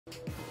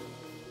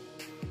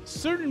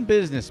certain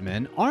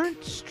businessmen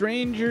aren't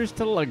strangers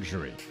to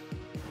luxury.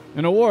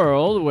 In a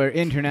world where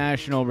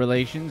international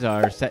relations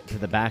are set to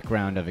the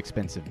background of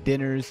expensive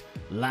dinners,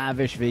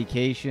 lavish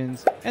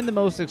vacations, and the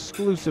most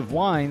exclusive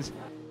wines,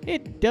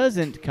 it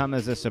doesn't come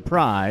as a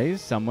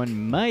surprise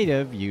someone might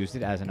have used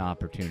it as an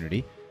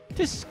opportunity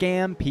to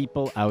scam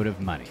people out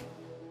of money.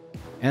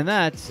 And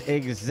that's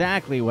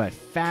exactly what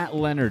Fat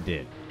Leonard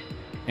did,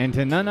 and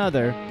to none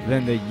other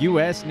than the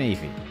U.S.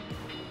 Navy.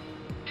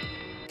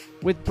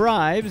 With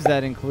bribes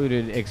that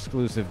included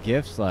exclusive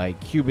gifts like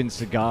Cuban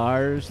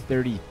cigars,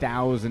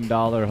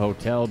 $30,000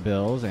 hotel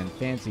bills, and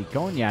fancy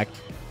cognac,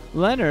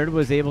 Leonard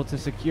was able to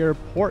secure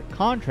port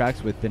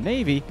contracts with the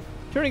Navy,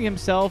 turning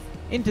himself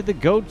into the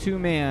go-to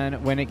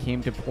man when it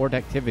came to port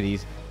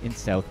activities in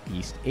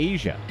Southeast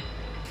Asia.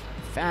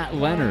 Fat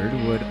Leonard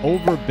would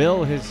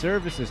overbill his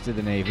services to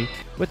the Navy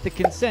with the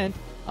consent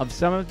of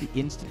some of the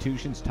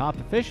institution's top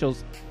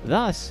officials,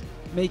 thus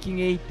making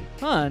a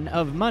ton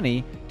of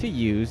money to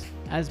use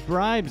as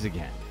bribes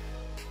again.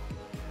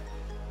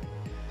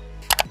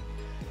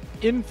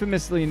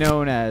 Infamously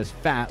known as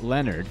Fat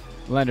Leonard,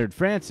 Leonard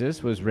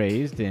Francis was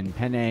raised in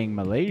Penang,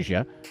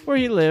 Malaysia, where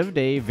he lived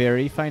a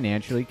very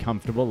financially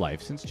comfortable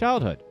life since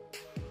childhood.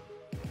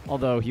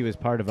 Although he was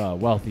part of a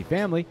wealthy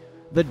family,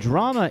 the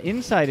drama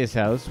inside his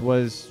house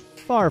was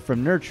far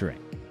from nurturing.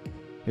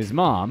 His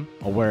mom,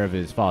 aware of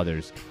his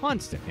father's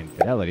constant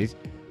infidelities,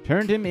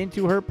 turned him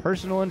into her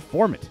personal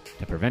informant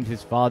to prevent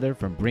his father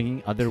from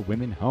bringing other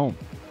women home.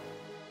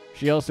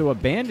 She also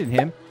abandoned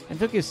him and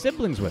took his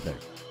siblings with her.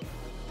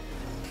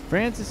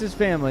 Francis's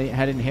family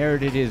had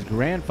inherited his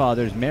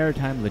grandfather's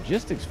maritime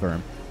logistics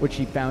firm, which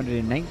he founded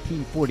in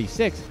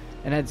 1946,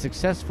 and had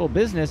successful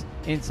business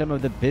in some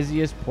of the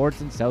busiest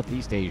ports in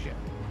Southeast Asia.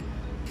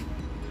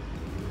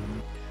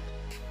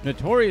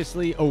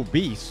 Notoriously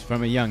obese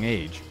from a young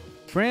age,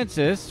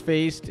 Francis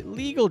faced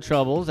legal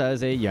troubles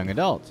as a young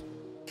adult.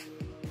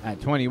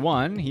 At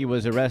 21, he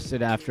was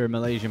arrested after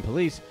Malaysian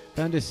police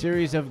found a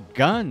series of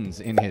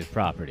guns in his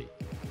property,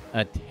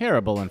 a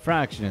terrible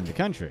infraction in the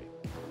country.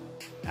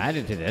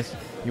 Added to this,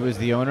 he was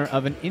the owner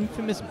of an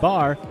infamous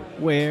bar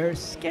where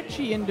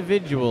sketchy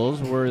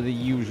individuals were the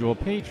usual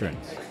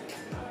patrons.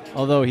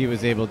 Although he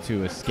was able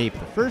to escape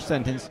the first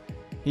sentence,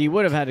 he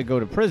would have had to go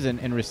to prison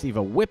and receive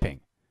a whipping.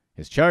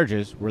 His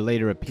charges were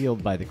later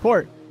appealed by the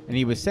court, and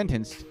he was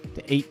sentenced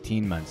to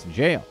 18 months in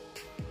jail.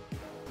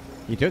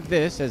 He took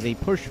this as a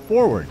push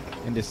forward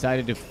and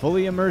decided to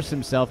fully immerse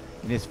himself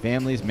in his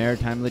family's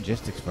maritime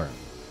logistics firm.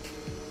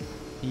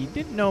 He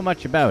didn't know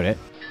much about it,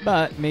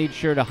 but made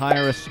sure to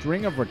hire a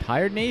string of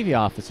retired Navy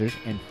officers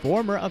and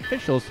former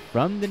officials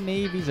from the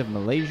navies of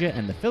Malaysia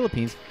and the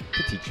Philippines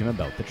to teach him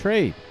about the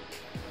trade.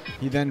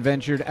 He then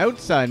ventured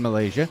outside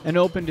Malaysia and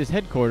opened his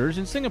headquarters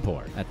in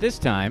Singapore. At this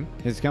time,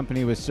 his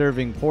company was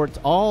serving ports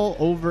all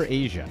over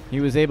Asia.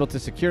 He was able to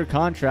secure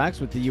contracts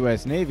with the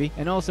U.S. Navy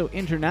and also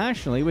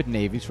internationally with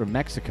navies from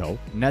Mexico,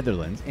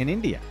 Netherlands, and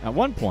India. At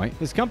one point,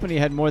 his company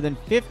had more than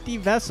 50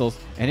 vessels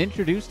and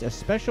introduced a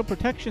special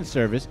protection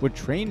service which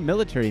trained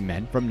military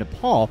men from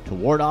Nepal to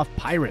ward off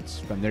pirates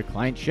from their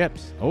client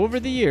ships.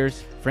 Over the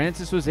years,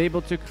 Francis was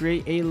able to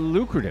create a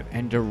lucrative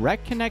and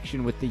direct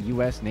connection with the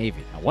U.S.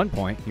 Navy. At one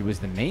point, he was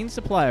the main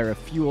supplier of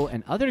fuel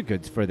and other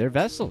goods for their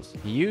vessels.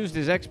 He used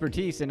his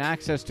expertise and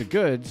access to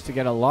goods to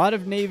get a lot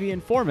of Navy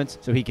informants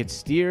so he could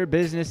steer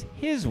business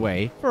his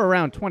way for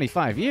around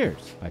 25 years.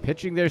 By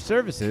pitching their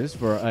services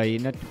for a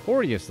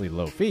notoriously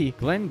low fee,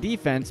 Glenn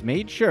Defense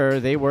made sure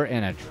they were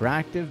an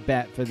attractive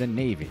bet for the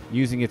Navy.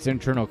 Using its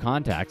internal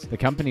contacts, the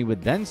company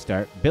would then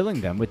start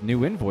billing them with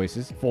new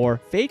invoices for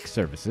fake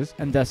services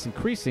and thus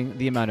increasing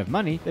the amount of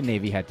money the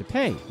Navy had to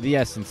pay, the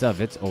essence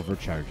of its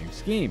overcharging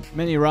scheme.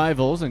 Many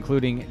rivals,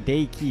 including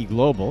Daikey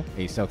Global,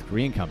 a South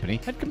Korean company,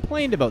 had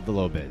complained about the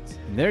low bids.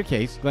 In their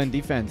case, Glenn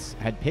Defense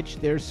had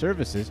pitched their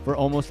services for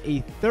almost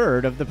a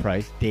third of the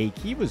price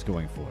Daikey was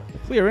going for,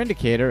 a clear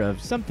indicator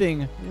of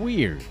something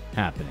weird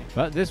happening.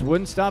 But this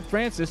wouldn't stop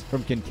Francis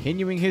from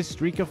continuing his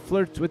streak of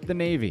flirts with the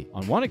Navy.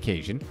 On one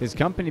occasion, his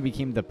company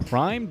became the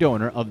prime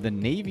donor of the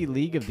Navy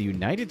League of the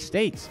United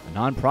States, a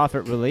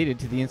nonprofit related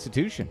to the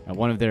institution. At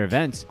one of their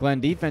events,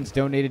 Glenn Defense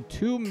donated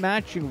 2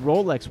 matching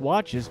Rolex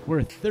watches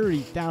worth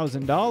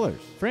 $30,000.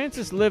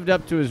 Francis lived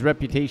up to his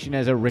reputation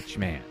as a rich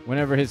man.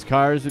 Whenever his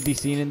cars would be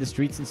seen in the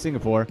streets in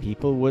Singapore,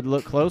 people would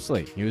look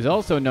closely. He was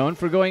also known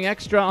for going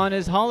extra on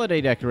his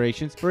holiday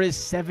decorations for his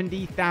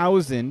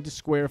 70,000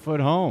 square foot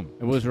home.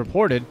 It was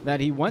reported that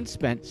he once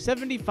spent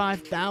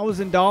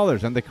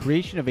 $75,000 on the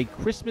creation of a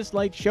Christmas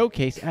light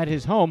showcase at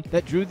his home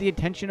that drew the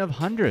attention of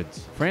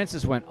hundreds.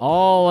 Francis went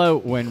all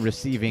out when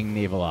receiving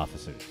naval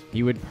officers.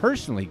 He would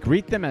personally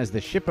greet them as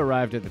the ship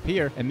arrived at the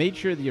pier and made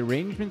sure the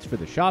arrangements for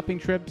the shopping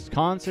trips,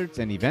 concerts,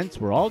 and events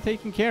were all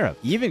taken care of. of,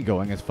 even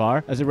going as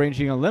far as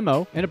arranging a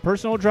limo and a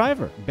personal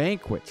driver.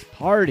 Banquets,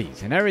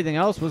 parties, and everything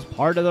else was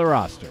part of the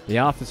roster. The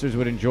officers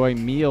would enjoy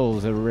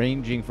meals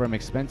ranging from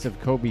expensive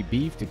Kobe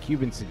beef to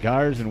Cuban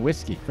cigars and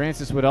whiskey.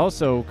 Francis would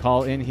also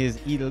call in his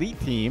elite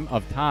team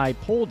of Thai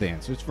pole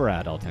dancers for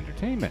adult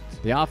entertainment.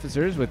 The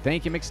officers would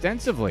thank him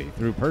extensively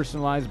through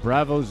personalized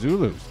Bravo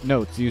Zulus,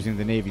 notes using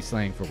the Navy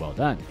slang for well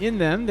done. In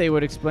them, they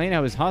would explain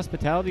how his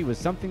hospitality was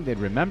something they'd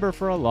remember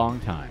for a long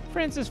time.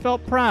 Francis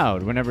felt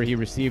proud whenever he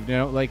received a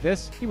note like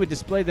this. He would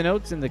display the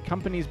notes in the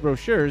company's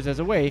brochures as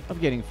a way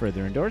of getting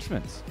further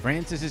endorsements.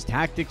 Francis's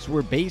tactics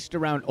were based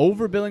around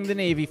overbilling the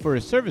Navy for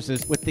his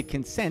services with the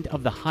consent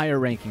of the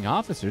higher-ranking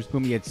officers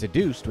whom he had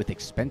seduced with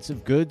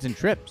expensive goods and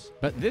trips.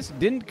 But this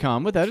didn't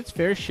come without its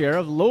fair share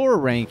of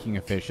lower-ranking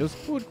officials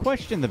who would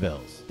question the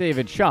bills.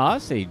 David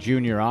Shaws, a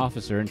junior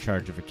officer in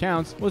charge of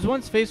accounts, was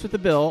once faced with a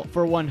bill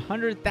for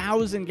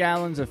 100,000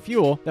 gallons of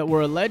fuel that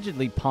were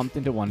allegedly pumped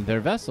into one of their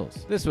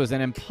vessels. This was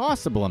an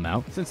impossible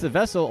amount since the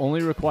vessel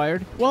only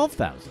required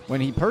 12,000.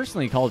 When he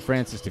personally called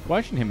Francis to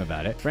question him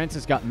about it,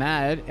 Francis got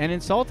mad and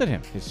insulted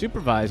him. His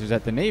supervisors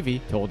at the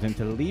Navy told him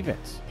to leave it.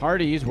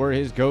 Parties were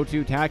his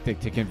go-to tactic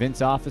to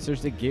convince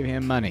officers to give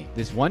him money.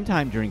 This one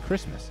time during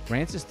Christmas,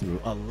 Francis threw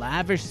a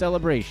lavish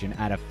celebration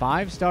at a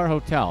 5-star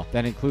hotel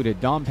that included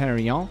Dom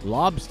Perignon,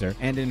 lobster,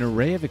 and an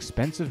array of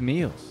expensive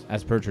meals.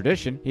 As per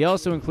tradition, he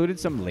also included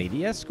some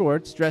lady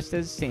escorts dressed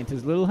as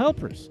Santa's little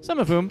helpers, some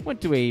of whom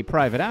went to a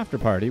private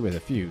after-party with a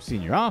few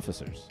senior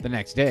officers. The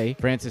next day,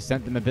 Francis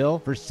sent them a bill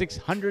for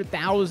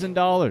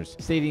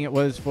 $600,000, stating it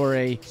was for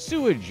a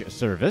sewage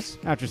service.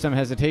 After some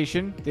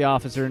hesitation, the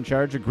officer in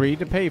charge agreed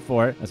to pay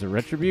for it as a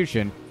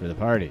retribution for the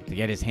party. To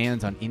get his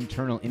hands on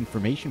internal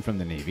information from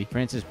the Navy,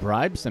 Francis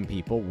bribed some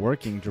people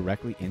working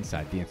directly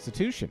inside the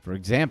institution. For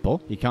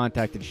example, he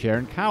contacted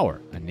Sharon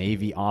Cower, a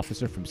Navy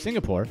officer from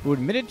Singapore who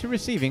admitted to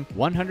receiving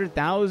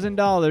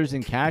 $100,000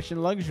 in cash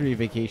and luxury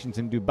vacations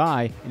in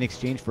Dubai in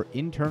exchange for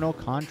internal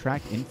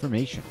contract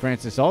information.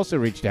 Francis also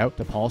reached out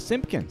to Paul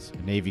Simpkins,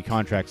 a Navy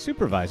contract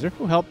supervisor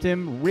who helped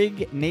him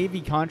rig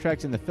Navy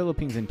contracts in the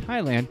Philippines and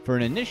Thailand for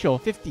an initial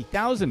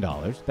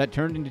 $50,000 that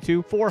turned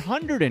into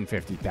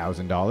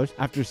 $450,000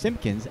 after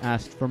Simpkins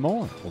asked for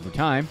more. Over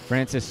time,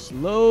 Francis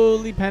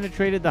slowly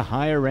penetrated the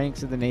higher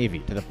ranks of the Navy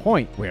to the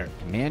point where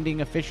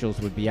commanding officials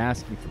would be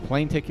asking for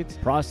plane tickets,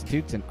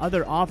 prostitutes, and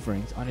other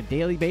offerings on a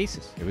daily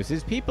basis. It was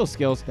his people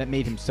skills that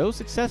made him so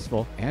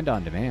successful and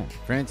on demand.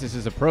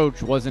 Francis's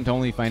approach wasn't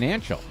only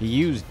financial. He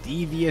used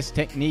devious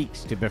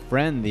techniques to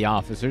befriend the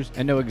officers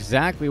and know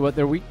exactly what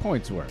their weak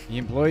points were. He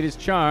employed his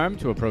charm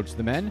to approach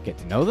the men, get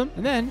to know them,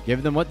 and then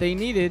give them what they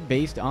needed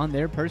based on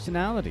their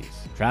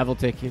personalities. Travel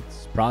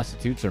tickets,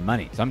 prostitutes, or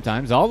money.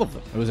 Sometimes all of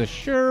them. It was a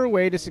sure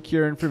way to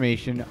secure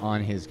information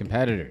on his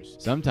competitors.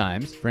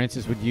 Sometimes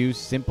Francis would use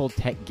simple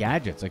tech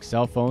gadgets like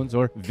cell phones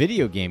or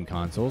video game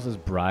consoles as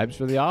bribes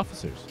for the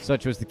officers.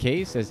 Such was the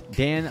case as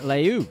Dan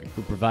Laug,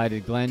 who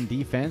provided Glenn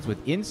Defense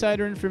with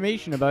insider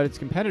information about its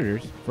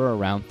competitors for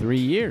around 3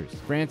 years.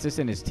 Francis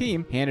and his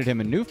team handed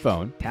him a new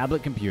phone,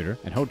 tablet computer,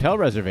 and hotel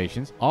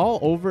reservations all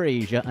over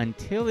Asia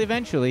until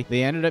eventually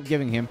they ended up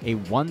giving him a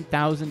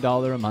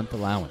 $1,000 a month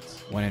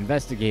allowance. When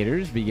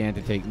investigators began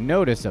to take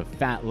notice of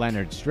Fat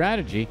Leonard's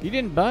strategy, he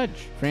didn't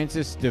budge.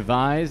 Francis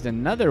devised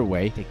another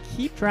way to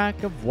keep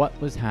track of what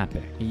was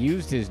happening. He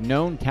used his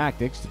known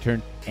tactics to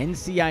turn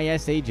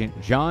NCIS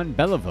agent John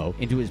Beliveau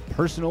into his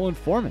personal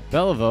informant.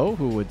 Beliveau,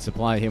 who would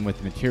supply him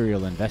with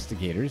material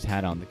investigators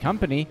had on the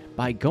company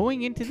by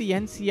going into the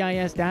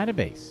NCIS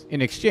database.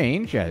 In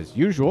exchange, as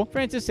usual,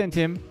 Francis sent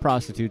him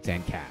prostitutes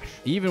and cash.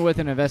 Even with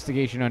an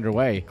investigation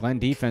underway, Glenn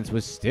Defense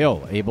was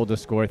still able to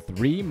score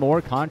 3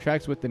 more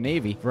contracts with the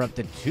Navy for up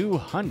to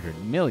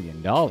 $200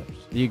 million.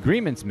 The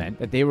agreements meant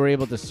that they were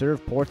able to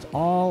serve ports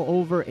all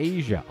over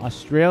Asia,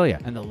 Australia,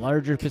 and the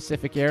larger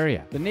Pacific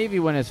area. The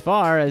Navy went as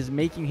far as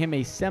making him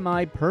a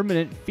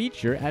semi-permanent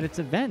feature at its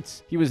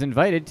events. He was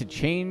invited to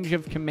change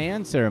of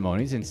command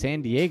ceremonies in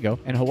San Diego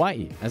and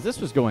Hawaii. As this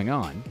was going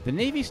on, the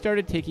Navy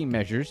started taking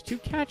measures to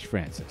catch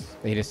Francis.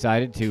 They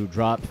decided to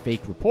drop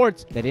fake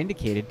reports that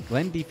indicated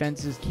Glenn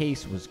Defense's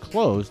case was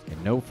closed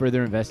and no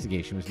further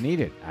investigation was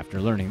needed. After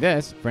learning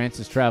this,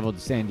 Francis traveled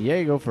to San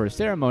Diego for a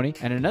ceremony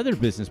and another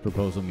business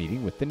proposal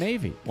meeting with the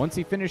Navy. Once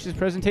he finished his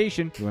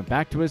presentation, he went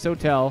back to his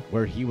hotel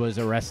where he was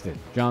arrested.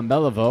 John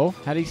Beliveau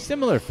had a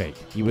similar fate.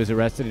 He was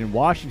arrested in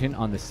Washington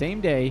on the same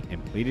day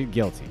and pleaded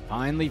guilty.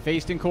 Finally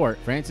faced in court,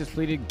 Francis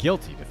pleaded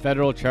guilty to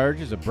federal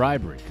charges of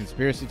bribery,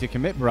 conspiracy to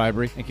commit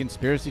bribery, and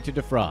conspiracy to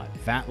defraud.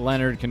 Fat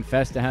Leonard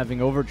confessed to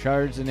having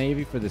overcharged the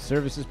Navy for the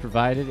services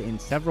provided in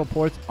several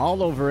ports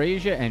all over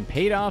Asia and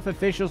paid off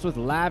officials with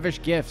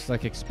lavish gifts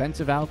like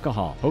expensive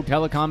alcohol,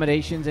 hotel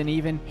accommodations, and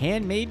even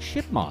handmade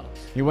ship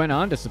models. He went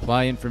on to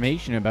supply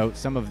information about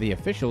some of the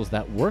officials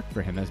that worked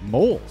for him as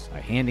moles by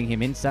handing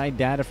him inside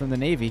data from the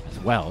Navy as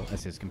well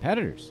as his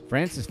competitors.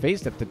 Francis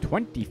faced up to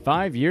 25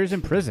 5 years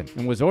in prison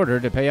and was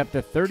ordered to pay up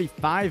to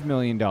 $35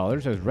 million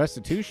as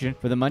restitution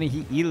for the money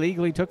he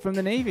illegally took from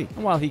the Navy.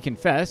 And while he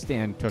confessed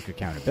and took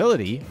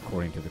accountability,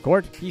 according to the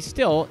court, he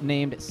still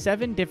named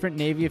 7 different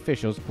Navy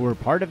officials who were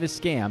part of his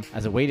scam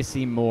as a way to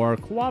seem more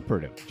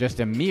cooperative. Just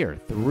a mere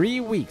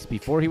 3 weeks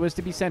before he was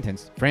to be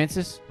sentenced,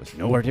 Francis was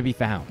nowhere to be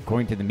found.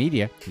 According to the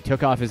media, he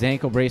took off his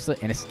ankle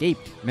bracelet and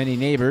escaped. Many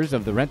neighbors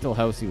of the rental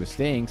house he was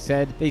staying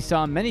said they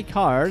saw many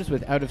cars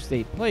with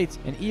out-of-state plates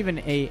and even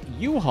a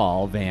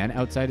U-Haul van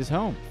outside his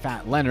home.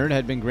 Fat Leonard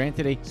had been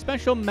granted a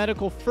special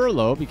medical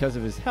furlough because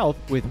of his health,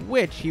 with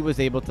which he was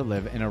able to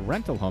live in a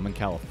rental home in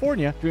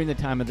California during the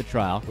time of the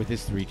trial with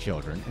his 3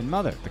 children and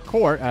mother. The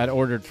court had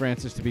ordered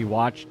Francis to be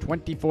watched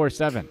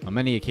 24/7. On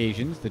many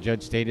occasions, the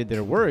judge stated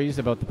there were worries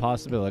about the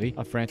possibility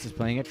of Francis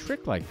playing a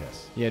trick like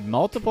this. He had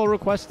multiple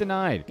requests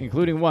denied,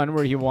 including one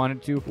where he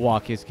wanted to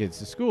walk his kids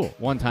to school.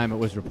 One time it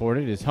was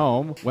reported his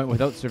home went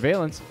without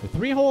surveillance for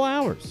 3 whole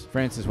hours.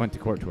 Francis went to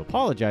court to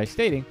apologize,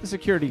 stating the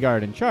security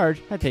guard in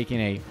charge had taken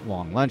a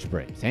long lunch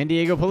break. San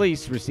Diego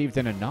police received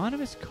an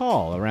anonymous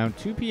call around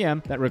 2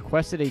 p.m. that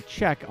requested a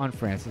check on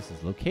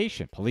Francis's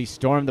location. Police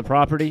stormed the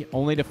property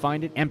only to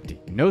find it empty.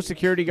 No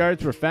security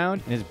guards were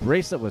found, and his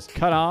bracelet was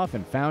cut off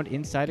and found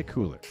inside a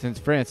cooler. Since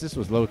Francis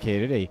was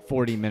located a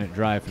 40-minute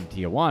drive from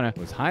Tijuana, it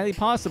was highly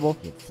possible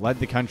he had fled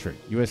the country.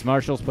 U.S.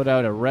 Marshals put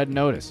out a red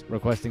notice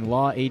requesting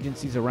law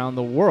agencies around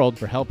the world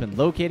for help in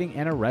locating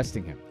and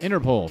arresting him.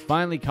 Interpol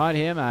finally caught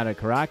him at a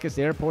Caracas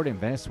airport in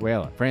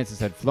Venezuela. Francis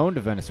had flown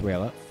to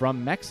Venezuela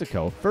from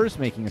Mexico, first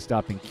making a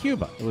stop in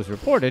Cuba. It was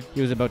reported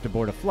he was about to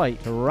board a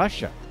flight to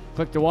Russia.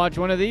 Click to watch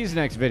one of these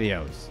next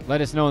videos.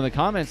 Let us know in the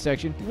comments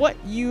section what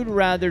you'd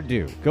rather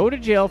do. Go to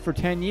jail for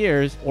 10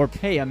 years or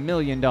pay $1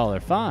 million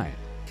fine.